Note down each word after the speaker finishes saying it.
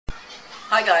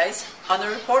Hi guys, on the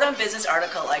Report on Business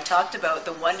article I talked about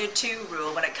the 1 to 2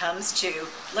 rule when it comes to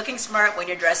looking smart when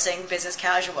you're dressing business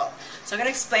casual. So I'm going to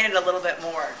explain it a little bit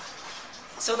more.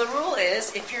 So the rule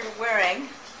is if you're wearing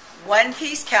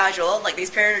one-piece casual like these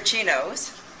pair of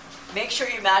chinos, make sure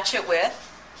you match it with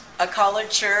a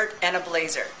collared shirt and a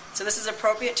blazer. So this is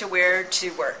appropriate to wear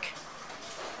to work.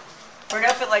 For an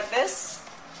outfit like this,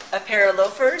 a pair of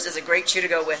loafers is a great shoe to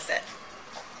go with it.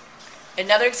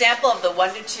 Another example of the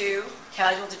 1 to 2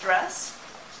 casual to dress.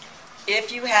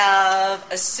 If you have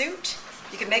a suit,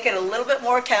 you can make it a little bit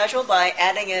more casual by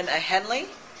adding in a Henley,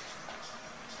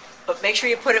 but make sure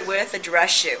you put it with a dress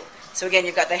shoe. So again,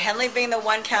 you've got the Henley being the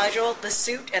one casual, the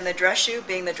suit and the dress shoe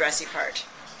being the dressy part.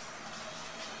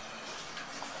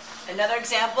 Another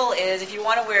example is if you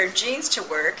want to wear jeans to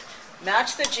work,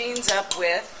 match the jeans up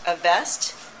with a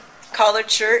vest, collared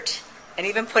shirt, and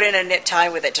even put in a knit tie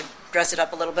with it to dress it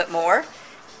up a little bit more.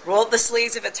 Roll up the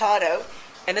sleeves if it's hot out.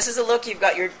 And this is a look, you've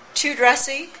got your 2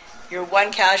 dressy, your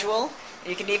 1 casual, and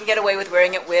you can even get away with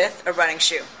wearing it with a running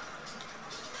shoe.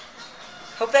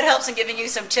 Hope that helps in giving you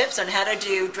some tips on how to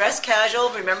do dress casual.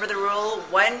 Remember the rule,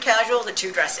 1 casual to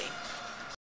 2 dressy.